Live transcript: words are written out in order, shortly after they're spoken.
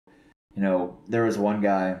You know, there was one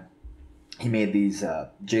guy, he made these,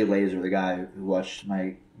 Jay Laser, the guy who watched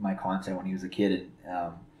my content when he was a kid,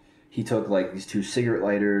 and he took like these two cigarette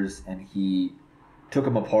lighters and he took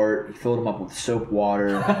them apart, he filled them up with soap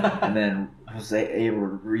water, and then was able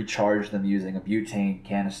to recharge them using a butane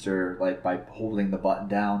canister, like by holding the button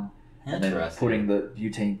down and then putting the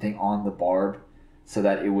butane thing on the barb so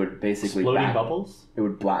that it would basically bubbles? It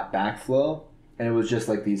would backflow. And it was just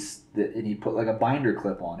like these, and he put like a binder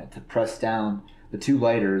clip on it to press down the two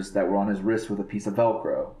lighters that were on his wrist with a piece of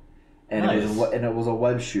Velcro. And it was a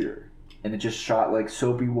web shooter. And it just shot like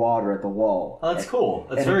soapy water at the wall. Oh, that's cool.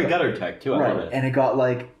 That's very gutter tech too. I love it. And it got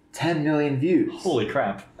like 10 million views. Holy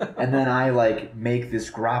crap. And then I like make this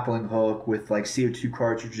grappling hook with like CO2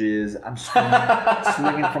 cartridges. I'm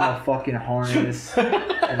swinging from a fucking harness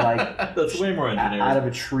and like that's way more engineering. Out of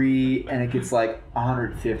a tree, and it gets like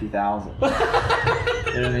 150,000. You know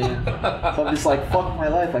what I mean? So I'm just like, fuck my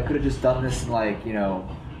life. I could have just done this in like, you know,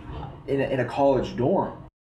 in a college dorm.